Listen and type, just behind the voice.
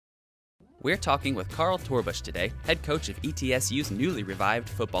We're talking with Carl Torbush today, head coach of ETSU's newly revived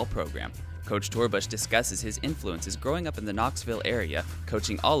football program. Coach Torbush discusses his influences growing up in the Knoxville area,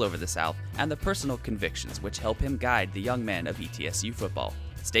 coaching all over the South, and the personal convictions which help him guide the young men of ETSU football.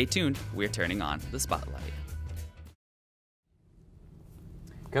 Stay tuned, we're turning on the spotlight.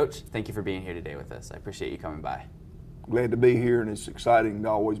 Coach, thank you for being here today with us. I appreciate you coming by. Glad to be here, and it's exciting to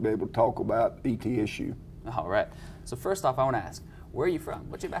always be able to talk about ETSU. All right. So first off, I want to ask, where are you from?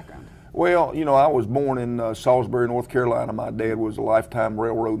 What's your background? Well, you know, I was born in Salisbury, North Carolina. My dad was a lifetime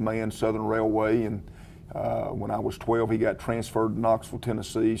railroad man, Southern Railway, and when I was 12, he got transferred to Knoxville,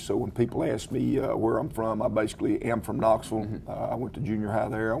 Tennessee. So when people ask me where I'm from, I basically am from Knoxville. I went to junior high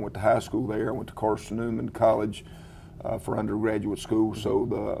there. I went to high school there. I went to Carson-Newman College for undergraduate school.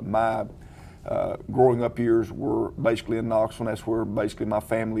 So my growing up years were basically in Knoxville, and that's where basically my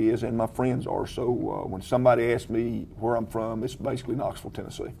family is and my friends are. So when somebody asks me where I'm from, it's basically Knoxville,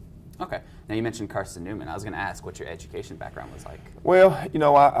 Tennessee. Okay. Now you mentioned Carson-Newman. I was going to ask what your education background was like. Well, you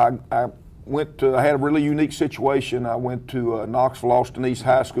know, I had a really unique situation. I went to Knoxville Austin East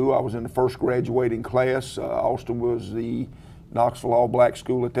High School. I was in the first graduating class. Austin was the Knoxville all-black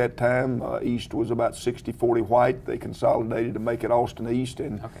school at that time. East was about 60-40 white. They consolidated to make it Austin East,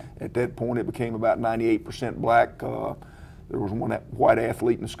 and at that point it became about 98% black. There was one white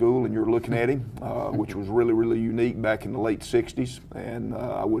athlete in the school, and you're looking at him, which was really, really unique back in the late 60s, and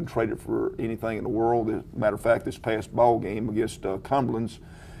I wouldn't trade it for anything in the world. As a matter of fact, this past ball game against Cumberland's,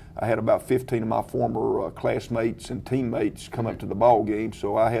 I had about 15 of my former classmates and teammates come up to the ball game,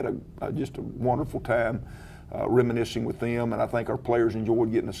 so I had just a wonderful time reminiscing with them, and I think our players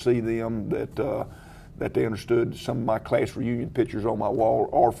enjoyed getting to see them, that they understood some of my class reunion pictures on my wall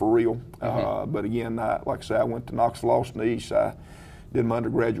are for real. But again, like I say, I went to Knoxville Austin East. I did my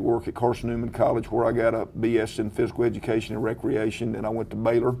undergraduate work at Carson-Newman College, where I got a BS in physical education and recreation. Then I went to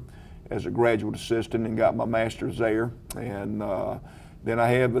Baylor as a graduate assistant and got my master's there. And then I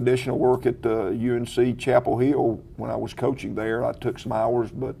have additional work at UNC Chapel Hill when I was coaching there. I took some hours,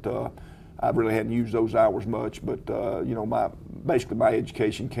 but I really hadn't used those hours much. But you know, basically my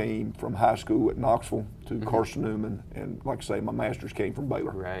education came from high school at Knoxville to Carson-Newman, and like I say, my master's came from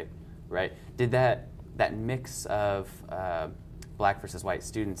Baylor. Right, right. Did that mix of black versus white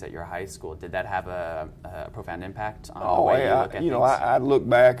students at your high school, did that have a profound impact on the way you look at things? I look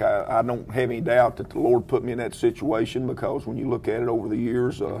back, I don't have any doubt that the Lord put me in that situation, because when you look at it over the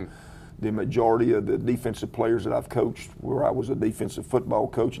years, the majority of the defensive players that I've coached, where I was a defensive football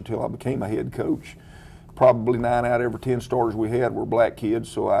coach until I became a head coach, probably 9 out of every 10 starters we had were black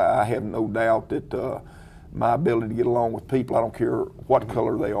kids. So I have no doubt that my ability to get along with people, I don't care what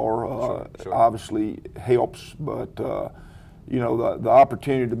color they are, obviously helps. But you know, the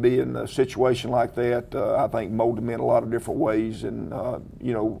opportunity to be in a situation like that, I think molded me in a lot of different ways. And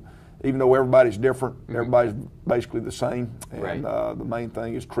you know, even though everybody's different, everybody's basically the same. And the main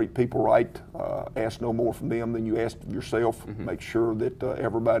thing is treat people right. Ask no more from them than you ask of yourself. Make sure that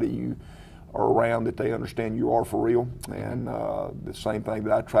everybody you are around, that they understand you are for real. And the same thing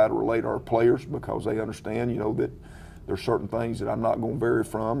that I try to relate to our players, because they understand, you know, that there's certain things that I'm not going to vary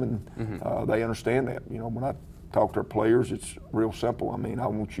from, and they understand that. You know, when I talk to our players, it's real simple. I mean, I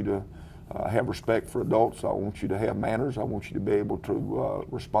want you to have respect for adults. I want you to have manners. I want you to be able to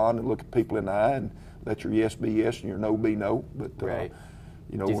respond and look at people in the eye and let your yes be yes and your no be no. But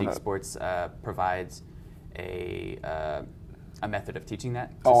you know, do you think sports provides a method of teaching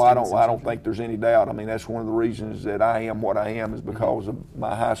that? I don't think there's any doubt. I mean, that's one of the reasons that I am what I am, is because of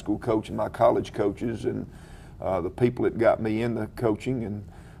my high school coach and my college coaches, and the people that got me into coaching. And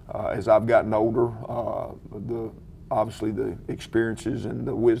as I've gotten older, obviously the experiences and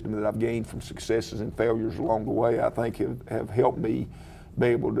the wisdom that I've gained from successes and failures along the way, I think have helped me be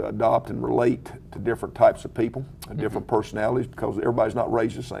able to adopt and relate to different types of people, different personalities, because everybody's not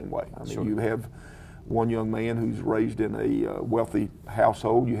raised the same way. I mean, you have one young man who's raised in a wealthy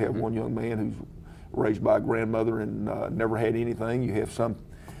household. You have one young man who's raised by a grandmother and never had anything. You have some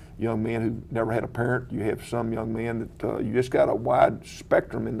young man who never had a parent. You have some young man that you just got a wide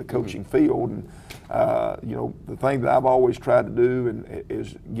spectrum in the coaching field. And you know, the thing that I've always tried to do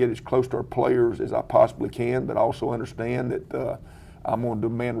is get as close to our players as I possibly can, but also understand that I'm going to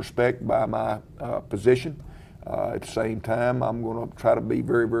demand respect by my position. At the same time, I'm going to try to be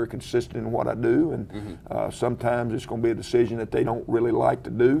very, very consistent in what I do, and sometimes it's going to be a decision that they don't really like to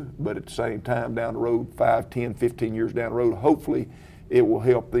do, but at the same time, down the road, 5, 10, 15 years down the road, hopefully it will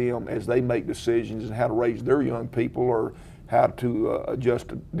help them as they make decisions and how to raise their young people, or how to adjust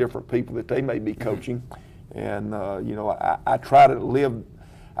to different people that they may be coaching. And you know, I try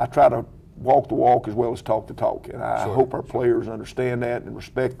to walk the walk as well as talk the talk, and I hope our players understand that and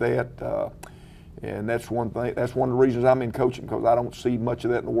respect that. And that's one thing. That's one of the reasons I'm in coaching, because I don't see much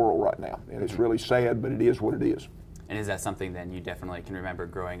of that in the world right now, and it's really sad, but it is what it is. And is that something then you definitely can remember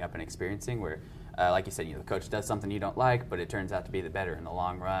growing up and experiencing, where, like you said, the coach does something you don't like, but it turns out to be the better in the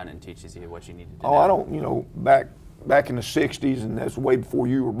long run and teaches you what you need to do? Oh, I don't. Back in the '60s, and that's way before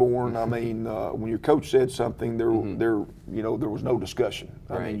you were born. I mean, when your coach said something, there was no discussion.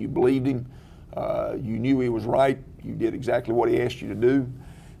 I mean, you believed him. You knew he was right. You did exactly what he asked you to do.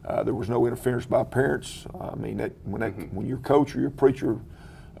 There was no interference by parents. I mean, when your coach or your preacher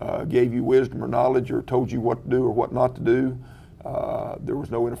gave you wisdom or knowledge or told you what to do or what not to do, there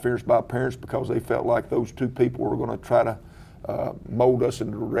was no interference by parents, because they felt like those two people were going to try to mold us in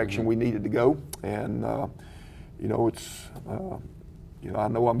the direction we needed to go. And I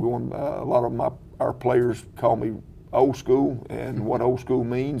know I'm going. A lot of our players call me old school, and what old school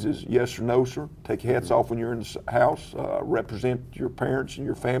means is yes or no, sir. Take your hats off when you're in the house. Represent your parents and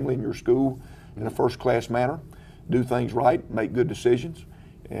your family and your school in a first-class manner. Do things right. Make good decisions.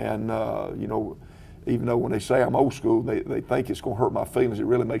 And even though when they say I'm old school, they think it's going to hurt my feelings. It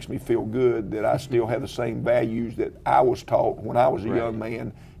really makes me feel good that I still have the same values that I was taught when I was a young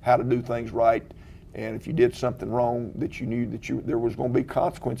man, how to do things right. And if you did something wrong, that you knew that there was going to be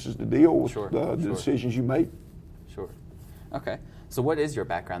consequences to deal with the decisions you made. Sure. Okay. So what is your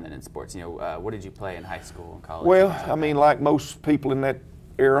background then in sports? What did you play in high school and college? Well, I mean, like most people in that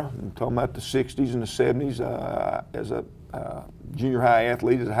era, I'm talking about the 60s and the 70s, as a junior high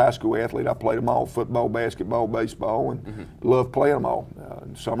athlete, as a high school athlete, I played them all: football, basketball, baseball, and loved playing them all.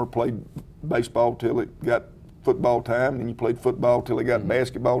 In summer, played baseball till it got football time, and then you played football till it got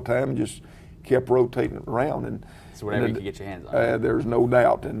basketball time, and just kept rotating it around. And so whatever you could get your hands on. There's no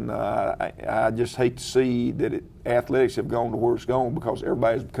doubt, and I just hate to see that athletics have gone to where it's gone, because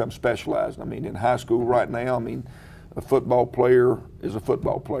everybody's become specialized. I mean, in high school right now, I mean, a football player is a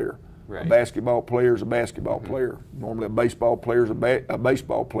football player. Right. A basketball player is a basketball player. Normally a baseball player is a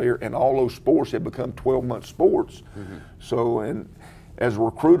baseball player, and all those sports have become 12-month sports. So, and as a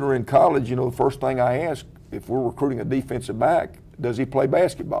recruiter in college, the first thing I ask, if we're recruiting a defensive back, does he play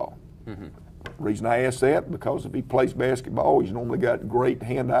basketball? The reason I ask that, because if he plays basketball, he's normally got great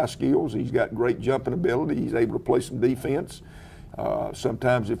hand-eye skills. He's got great jumping ability. He's able to play some defense.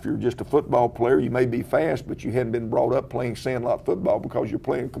 Sometimes if you're just a football player, you may be fast, but you hadn't been brought up playing sandlot football, because you're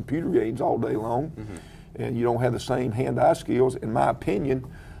playing computer games all day long, and you don't have the same hand-eye skills, in my opinion,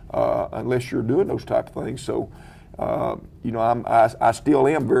 unless you're doing those type of things. So, I still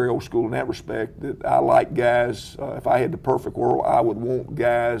am very old school in that respect. That I like guys. If I had the perfect world, I would want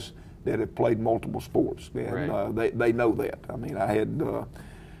guys that have played multiple sports, and they know that. I mean, I had,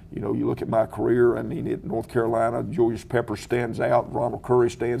 you look at my career. I mean, at North Carolina, Julius Peppers stands out. Ronald Curry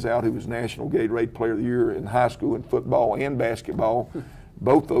stands out, who was National Gatorade Player of the Year in high school in football and basketball.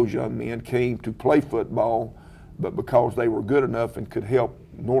 Both those young men came to play football, but because they were good enough and could help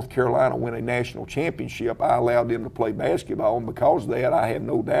North Carolina win a national championship, I allowed them to play basketball, and because of that, I have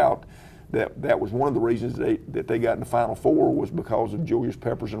no doubt that was one of the reasons that they got in the Final Four, was because of Julius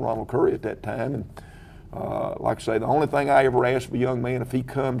Peppers and Ronald Curry at that time. And like I say, the only thing I ever ask of a young man if he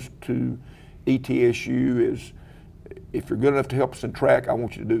comes to ETSU is, if you're good enough to help us in track, I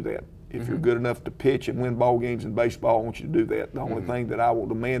want you to do that. If you're good enough to pitch and win ball games in baseball, I want you to do that. The only thing that I will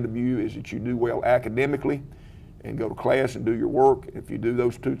demand of you is that you do well academically and go to class and do your work. If you do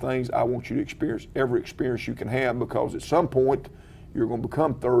those two things, I want you to experience every experience you can have, because at some point you're going to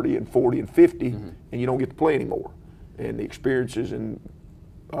become 30 and 40 and 50 and you don't get to play anymore. And the experiences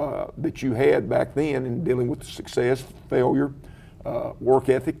that you had back then in dealing with success, failure, work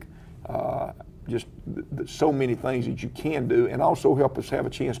ethic, just so many things that you can do, and also help us have a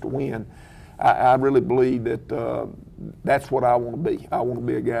chance to win. I really believe that that's what I want to be. I want to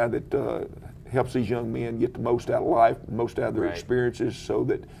be a guy that helps these young men get the most out of life, the most out of their experiences, so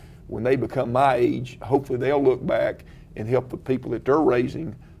that when they become my age, hopefully they'll look back and help the people that they're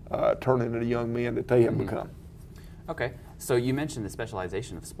raising turn into the young men that they have become. Okay, so you mentioned the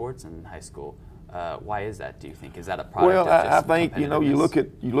specialization of sports in high school. Why is that, do you think? Is that a product of just I think,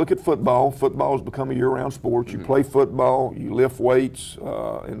 you look at football. Football has become a year-round sport. You play football, you lift weights.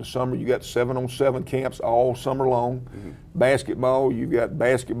 In the summer, you got 7-on-7 camps all summer long. Basketball, you got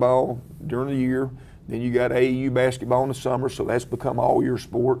basketball during the year. Then you got AAU basketball in the summer, so that's become all-year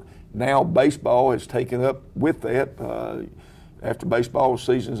sport. Now baseball has taken up with that. After baseball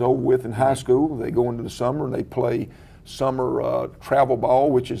season's over with in high school, they go into the summer and they play summer travel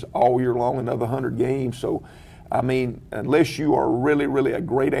ball, which is all year long, another 100 games. So, I mean, unless you are really, really a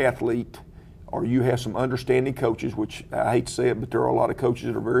great athlete, or you have some understanding coaches, which I hate to say it, but there are a lot of coaches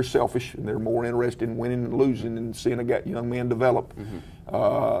that are very selfish and they're more interested in winning and losing than seeing a young man develop.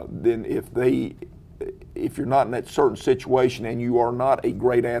 Then if you're not in that certain situation and you are not a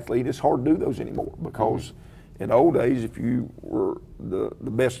great athlete, it's hard to do those anymore, because in the old days, if you were the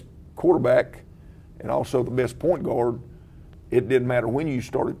best quarterback and also the best point guard, it didn't matter when you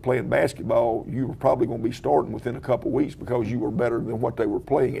started playing basketball, you were probably going to be starting within a couple of weeks because you were better than what they were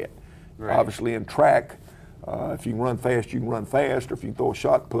playing at. Right. Obviously in track, if you can run fast, you can run fast, or if you can throw a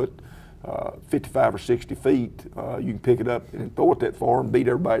shot put 55 or 60 feet, you can pick it up and throw it that far and beat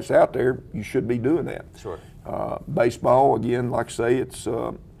everybody that's out there. You should be doing that. Sure. Baseball, again, like I say, it's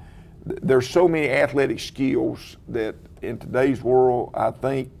there's so many athletic skills that in today's world, I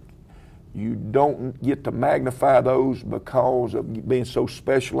think you don't get to magnify those because of being so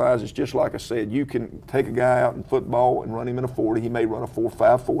specialized. It's just like I said, you can take a guy out in football and run him in a 40. He may run a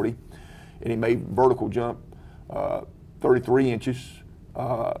 4.5 40, and he may vertical jump 33 inches,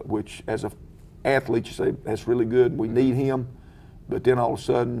 which as an athlete you say, that's really good, we need him. But then all of a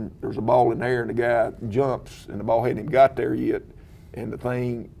sudden there's a ball in the air and the guy jumps and the ball hadn't even got there yet. And the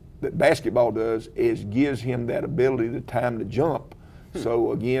thing that basketball does is gives him that ability, the time to jump.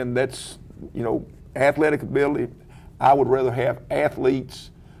 So again, that's, athletic ability. I would rather have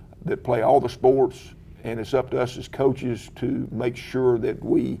athletes that play all the sports, and it's up to us as coaches to make sure that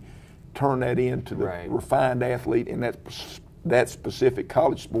we turn that into the refined athlete in that specific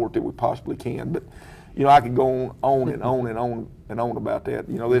college sport that we possibly can. But I could go on and on and on and on about that.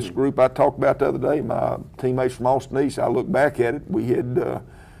 This group I talked about the other day, my teammates from Austin East, I look back at it, we had a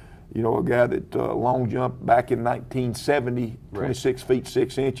guy that long jumped back in 1970, 26 feet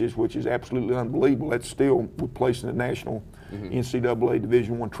 6 inches, which is absolutely unbelievable. That's still replacing the national NCAA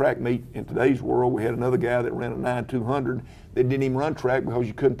Division I track meet in today's world. We had another guy that ran a 9.200 that didn't even run track because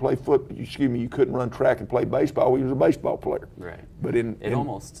you couldn't play you couldn't run track and play baseball. He was a baseball player. Right. But it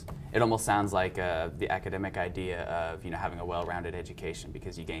almost sounds like the academic idea of having a well-rounded education,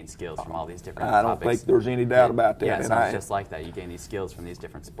 because you gain skills from all these different topics. I don't think there's any doubt about that. Yeah, it sounds just like that. You gain these skills from these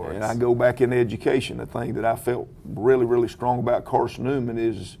different sports. And I go back into education. The thing that I felt really, really strong about Carson Newman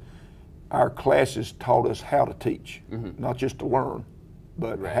is our classes taught us how to teach, not just to learn,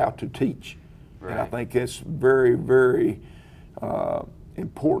 but how to teach. And I think that's very, very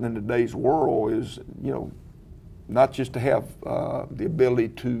important in today's world, is not just to have the ability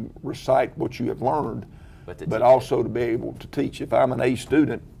to recite what you have learned, but also to be able to teach. If I'm an A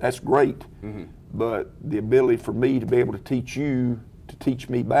student, that's great, but the ability for me to be able to teach you, to teach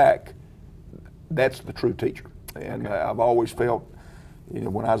me back, that's the true teacher. And I've always felt,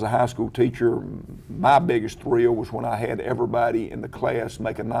 when I was a high school teacher, my biggest thrill was when I had everybody in the class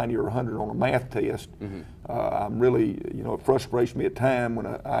make a 90 or 100 on a math test. I'm really, it frustrates me at times when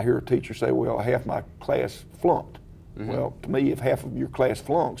I hear a teacher say, well, half my class flunked. Well, to me, if half of your class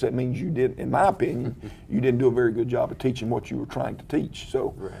flunks, that means you didn't, in my opinion, you didn't do a very good job of teaching what you were trying to teach.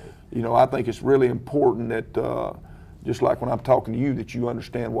 So, I think it's really important that, just like when I'm talking to you, that you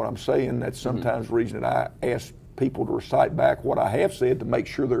understand what I'm saying. That's sometimes the reason that I ask people to recite back what I have said, to make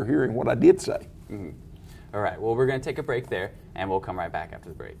sure they're hearing what I did say. All right, well, we're going to take a break there, and we'll come right back after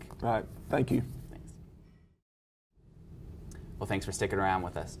the break. All right, thank you. Thanks. Well, thanks for sticking around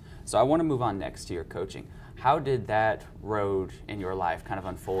with us. So I want to move on next to your coaching. How did that road in your life kind of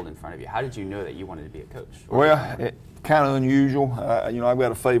unfold in front of you? How did you know that you wanted to be a coach? Well, kind of unusual. I've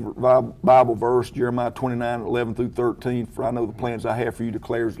got a favorite Bible verse, Jeremiah 29:11 through 13. For I know the plans I have for you,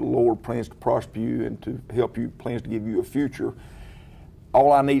 declares the Lord, plans to prosper you and to help you, plans to give you a future.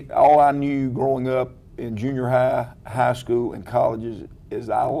 All I knew growing up in junior high, high school, and colleges is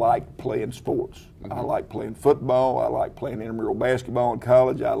I liked playing sports. I liked playing football. I liked playing intramural basketball in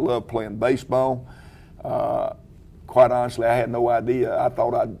college. I loved playing baseball. Quite honestly, I had no idea. I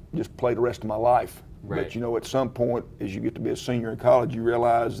thought I'd just play the rest of my life. But at some point, as you get to be a senior in college, you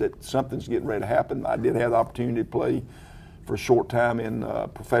realize that something's getting ready to happen. I did have the opportunity to play for a short time in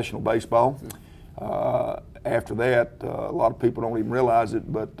professional baseball. After that, a lot of people don't even realize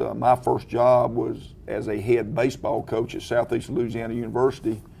it, but my first job was as a head baseball coach at Southeast Louisiana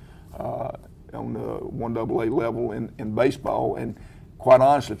University on the 1AA level in baseball. And quite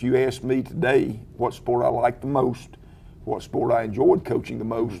honestly, if you ask me today what sport I liked the most, what sport I enjoyed coaching the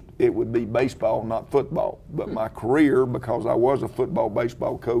most, it would be baseball, not football. But my career, because I was a football,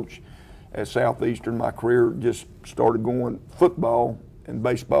 baseball coach at Southeastern, my career just started going football and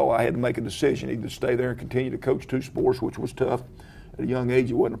baseball. I had to make a decision, either stay there and continue to coach two sports, which was tough. At a young age,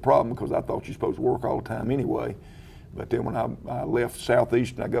 it wasn't a problem because I thought you're supposed to work all the time anyway. But then when I left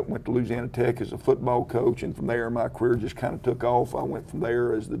Southeastern, I went to Louisiana Tech as a football coach, and from there my career just kind of took off. I went from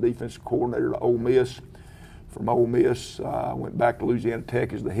there as the defensive coordinator to Ole Miss. From Ole Miss, I went back to Louisiana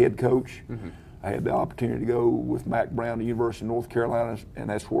Tech as the head coach. I had the opportunity to go with Mac Brown to University of North Carolina, and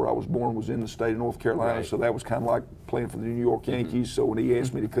that's where I was born, was in the state of North Carolina. Right. So that was kind of like playing for the New York Yankees. So when he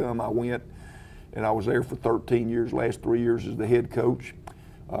asked me to come, I went, and I was there for 13 years, last 3 years as the head coach.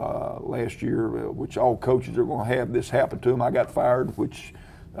 Last year, which all coaches are going to have this happen to them, I got fired, which,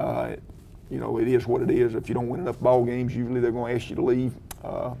 you know, it is what it is. If you don't win enough ball games, usually they're going to ask you to leave.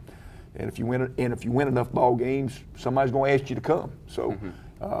 And if you win enough ball games, somebody's going to ask you to come. So,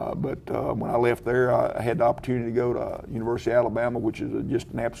 but when I left there, I had the opportunity to go to University of Alabama, which is just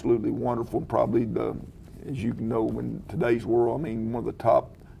an absolutely wonderful, probably as you know, in today's world, I mean, one of the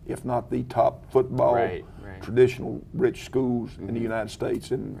top, if not the top football traditional rich schools in the United States.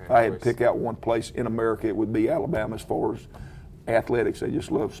 And if I had to pick out one place in America, it would be Alabama as far as athletics. They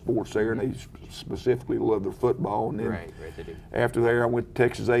just love sports there, and they specifically love their football. And then they do. After there, I went to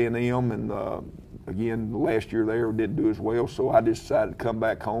Texas A&M, and again, the last year there didn't do as well, so I just decided to come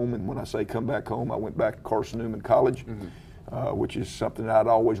back home. And when I say come back home, I went back to Carson-Newman College, which is something that I'd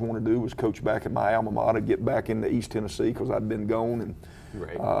always wanted to do, was coach back at my alma mater, get back into East Tennessee, because I'd been gone. And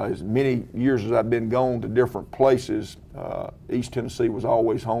as many years as I've been gone to different places, East Tennessee was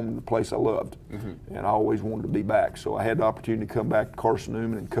always home, the place I loved, and I always wanted to be back. So I had the opportunity to come back to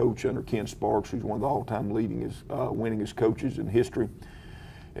Carson-Newman and coach under Ken Sparks, who's one of the all-time winningest coaches in history.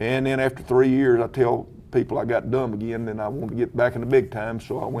 And then after 3 years, I tell people I got dumb again, and I wanted to get back in the big time,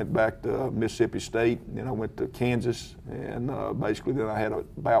 so I went back to Mississippi State, and then I went to Kansas, and basically then I had a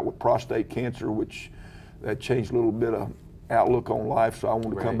bout with prostate cancer, which that changed a little bit of outlook on life, so I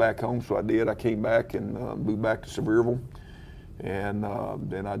wanted to come back home, so I did. I came back and moved back to Sevierville, and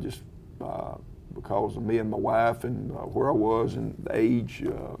then I just, because of me and my wife and where I was and the age,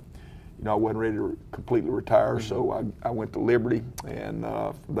 you know, I wasn't ready to completely retire, so I went to Liberty, and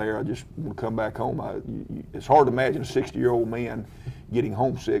from there I just want to come back home. It's hard to imagine a 60-year-old man getting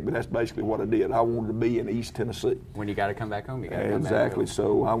homesick, but that's basically what I did. I wanted to be in East Tennessee. When you got to come back home, you got to come back home. Exactly.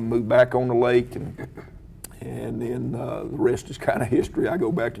 So I moved back on the lake, and then the rest is kind of history. I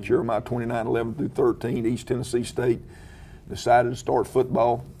go back to Jeremiah 29:11 through 13, East Tennessee State. Decided to start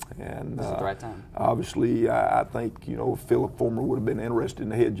football, and this is the right time. Obviously, I think, you know, if Philip Former would have been interested in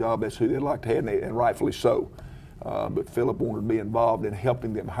the head job, that's who they'd like to have, and rightfully so. But Philip wanted to be involved in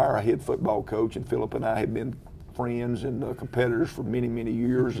helping them hire a head football coach, and Philip and I had been friends and competitors for many, many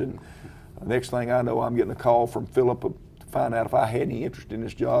years. And the next thing I know, I'm getting a call from Philip to find out if I had any interest in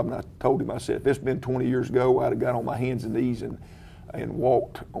this job, and I told him, I said, if it's been 20 years ago, I'd have got on my hands and knees and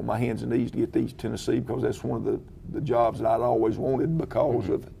walked on my hands and knees to get to East Tennessee, because that's one of the jobs that I'd always wanted, because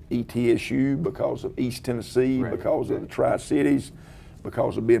of ETSU, because of East Tennessee, because of the Tri-Cities,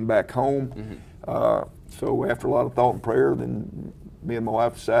 because of being back home. So after a lot of thought and prayer, then me and my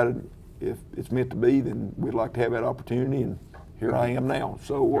wife decided if it's meant to be, then we'd like to have that opportunity, and here I am now.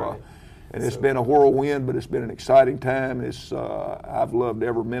 So, and it's been a whirlwind, but it's been an exciting time. I've loved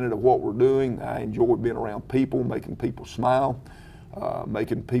every minute of what we're doing. I enjoy being around people, making people smile.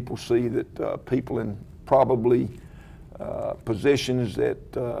 Making people see that people in probably positions that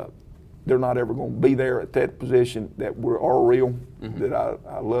they're not ever going to be there at that position, that are real, that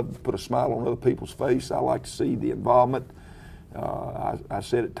I love to put a smile on other people's face. I like to see the involvement. I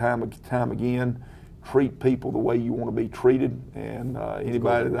said it time and time again, treat people the way you want to be treated, and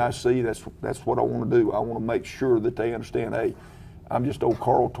anybody that I see, that's what I want to do. I want to make sure that they understand, hey, I'm just old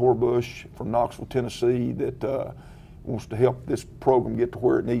Carl Torbush from Knoxville, Tennessee, that wants to help this program get to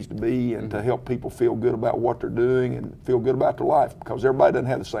where it needs to be, and to help people feel good about what they're doing and feel good about their life, because everybody doesn't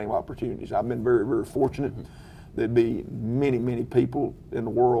have the same opportunities. I've been very, very fortunate. There'd be many, many people in the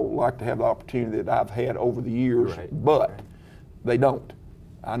world like to have the opportunity that I've had over the years, but they don't.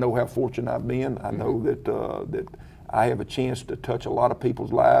 I know how fortunate I've been. I know that I have a chance to touch a lot of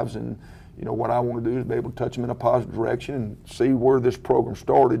people's lives, and you know what I want to do is be able to touch them in a positive direction and see where this program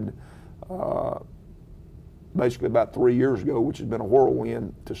started. Basically about 3 years ago, which has been a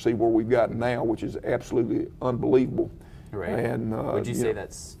whirlwind, to see where we've gotten now, which is absolutely unbelievable. And would you say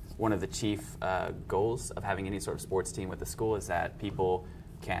that's one of the chief goals of having any sort of sports team with the school, is that people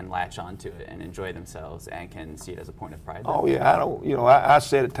can latch onto it and enjoy themselves and can see it as a point of pride? Oh yeah, I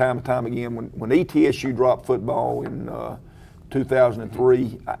said it time and time again, when ETSU dropped football in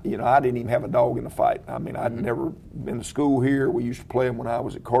 2003, I didn't even have a dog in the fight. I mean, I'd never been to school here. We used to play them when I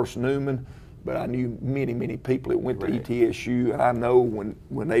was at Carson-Newman. But I knew many, many people that went to ETSU, and I know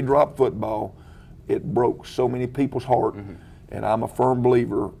when they dropped football, it broke so many people's heart. And I'm a firm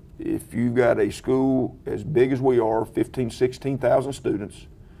believer, if you got a school as big as we are, 15, 16,000 students,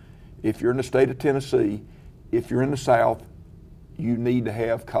 if you're in the state of Tennessee, if you're in the South, you need to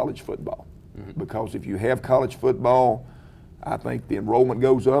have college football. Because if you have college football, I think the enrollment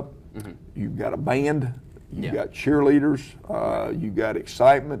goes up. You've got a band, you've got cheerleaders, you've got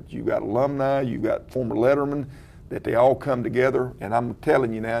excitement, you've got alumni, you've got former lettermen, that they all come together. And I'm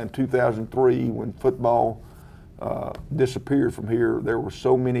telling you now, in 2003, when football disappeared from here, there were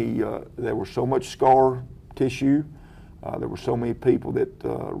so much scar tissue. There were so many people that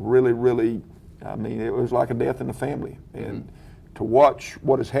really, I mean, it was like a death in the family. And to watch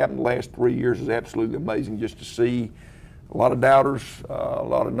what has happened the last 3 years is absolutely amazing, just to see a lot of doubters, a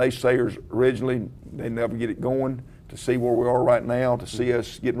lot of naysayers originally, they never get it going, to see where we are right now, to see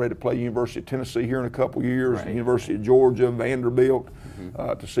us getting ready to play University of Tennessee here in a couple of years, University of Georgia, Vanderbilt,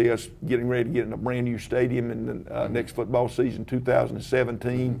 to see us getting ready to get in a brand new stadium in the next football season,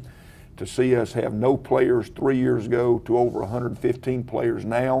 2017, to see us have no players 3 years ago to over 115 players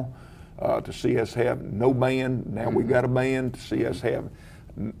now, to see us have no band, now we've got a band, to see us have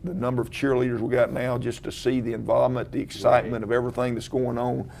the number of cheerleaders we got now, just to see the involvement, the excitement of everything that's going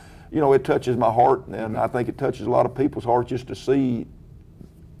on. You know, it touches my heart, and I think it touches a lot of people's hearts just to see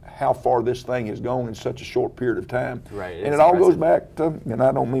how far this thing has gone in such a short period of time. And it all goes back to, and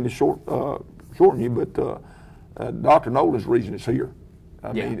I don't mean to shorten you, but Dr. Nolan's reason it's here.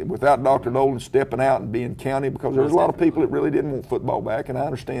 I mean, without Dr. Nolan stepping out and being counted, because there's a lot of people that really didn't want football back, and I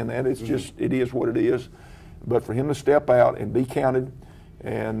understand that. It's just, it is what it is. But for him to step out and be counted,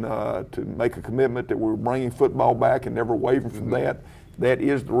 and to make a commitment that we're bringing football back and never wavering from that, that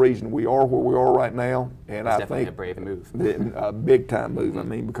is the reason we are where we are right now. And I think a brave move. A big time move. I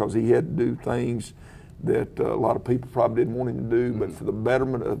mean, because he had to do things that a lot of people probably didn't want him to do, but for the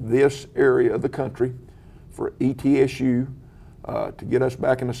betterment of this area of the country, for ETSU, to get us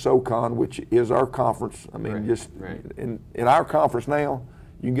back in the SoCon, which is our conference. I mean, in our conference now,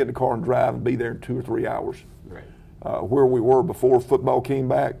 you can get in the car and drive and be there in 2 or 3 hours. Where we were before football came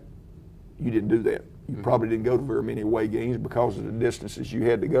back, you didn't do that. You probably didn't go to very many away games because of the distances you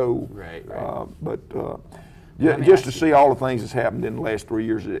had to go. Just to see all the things that's happened in the last 3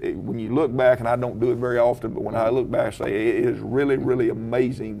 years, when you look back, and I don't do it very often, but when I look back, I say it is really, really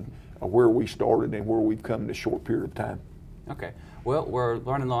amazing where we started and where we've come in a short period of time. Okay. Well, we're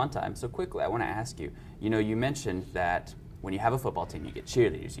running low on time, so quickly I want to ask you, you know, you mentioned that when you have a football team, you get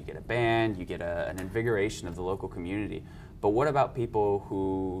cheerleaders, you get a band, you get an invigoration of the local community. But what about people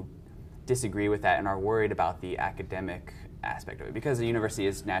who disagree with that and are worried about the academic aspect of it? Because the university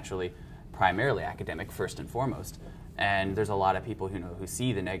is naturally primarily academic first and foremost, and there's a lot of people who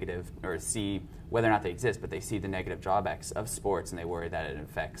see the negative, or see whether or not they exist, but they see the negative drawbacks of sports, and they worry that it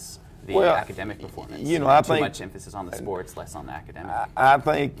affects the academic performance. You know, I think too much emphasis on the sports, less on the academic. I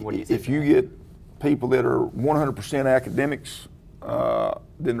think if you get people that are 100% academics,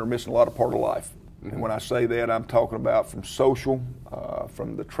 then they're missing a lot of part of life. And when I say that, I'm talking about from social,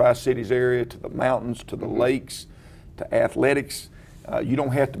 from the Tri-Cities area to the mountains to the lakes to athletics. You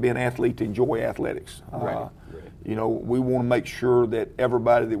don't have to be an athlete to enjoy athletics. You know, we want to make sure that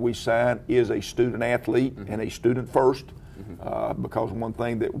everybody that we sign is a student athlete and a student first, because one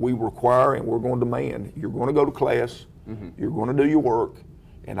thing that we require and we're going to demand, you're going to go to class, you're going to do your work,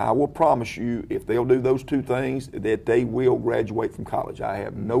 and I will promise you, if they'll do those two things, that they will graduate from college. I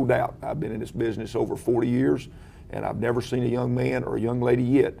have no doubt. I've been in this business over 40 years, and I've never seen a young man or a young lady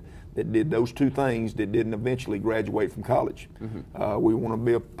yet that did those two things that didn't eventually graduate from college. We want to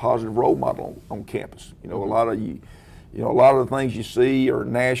be a positive role model on campus. You know, a lot of the things you see are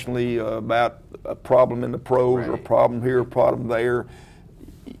nationally about a problem in the pros or a problem here, a problem there.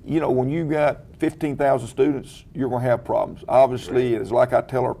 You know, when you got 15,000 students, you're going to have problems. Obviously, it's like I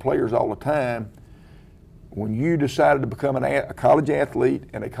tell our players all the time, when you decided to become a college athlete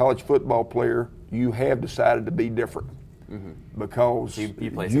and a college football player, you have decided to be different. Because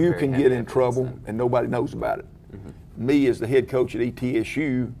you can get in trouble and nobody knows about it. Me as the head coach at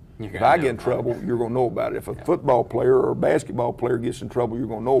ETSU, if I get in trouble, you're going to know about it. If a football player or a basketball player gets in trouble, you're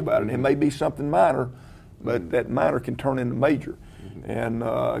going to know about it. And it may be something minor, but that minor can turn into major. And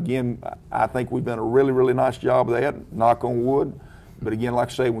again, I think we've done a really, really nice job of that, knock on wood. But again, like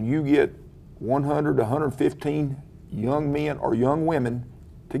I say, when you get 100 to 115 young men or young women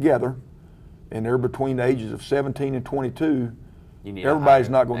together, and they're between the ages of 17 and 22, everybody's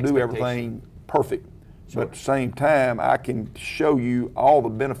not going to do everything perfect. But at the same time, I can show you all the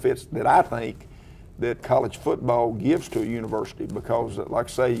benefits that I think that college football gives to a university, because like I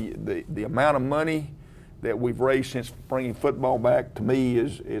say, the amount of money that we've raised since bringing football back, to me,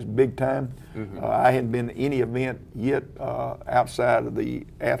 is big time. I hadn't been to any event yet outside of the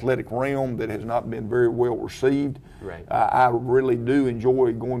athletic realm that has not been very well received. Right. I really do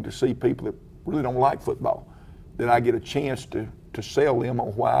enjoy going to see people that really don't like football, that I get a chance to sell them on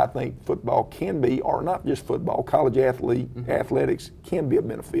why I think football can be, or not just football, college athletics can be a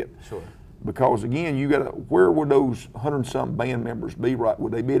benefit. Sure. Because again, where would those 100-something band members be? Right?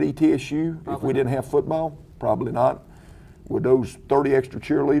 Would they be at ETSU if we didn't have football? Probably not. Would those 30 extra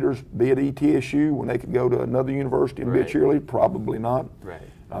cheerleaders be at ETSU when they could go to another university and be a cheerleader? Probably not. Right.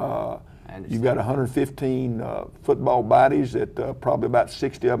 You've got 115 football bodies that probably about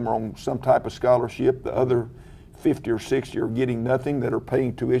 60 of them are on some type of scholarship. The other 50 or 60 are getting nothing, that are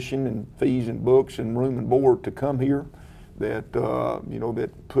paying tuition and fees and books and room and board to come here. That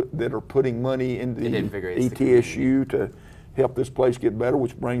that are putting money into ETSU to help this place get better,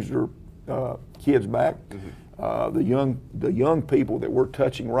 which brings their kids back. The young people that we're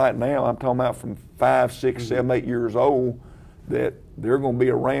touching right now, I'm talking about from 5, 6, 7, 8 years old, that they're going to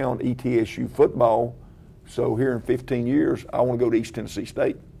be around ETSU football. So here in 15 years, I want to go to East Tennessee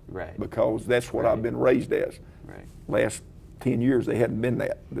State, because that's what I've been raised as. Last 10 years, they hadn't been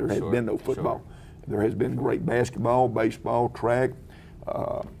that. There has been no football. There has been great basketball, baseball, track,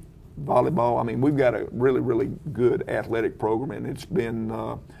 volleyball. I mean, we've got a really, really good athletic program, and it's been,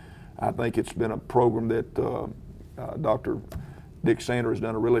 I think it's been a program that Dr. Dick Sander has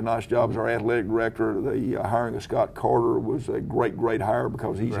done a really nice job as our athletic director. The hiring of Scott Carter was a great, great hire,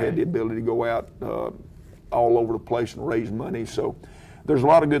 because he's had the ability to go out all over the place and raise money. So there's a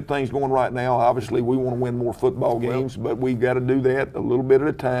lot of good things going right now. Obviously, we want to win more football games, but we've got to do that a little bit at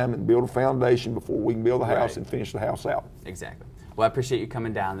a time and build a foundation before we can build the house and finish the house out. Exactly. Well, I appreciate you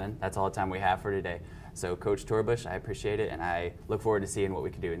coming down then. That's all the time we have for today. So, Coach Torbush, I appreciate it, and I look forward to seeing what we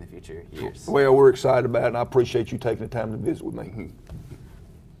can do in the future years. Well, we're excited about it, and I appreciate you taking the time to visit with me.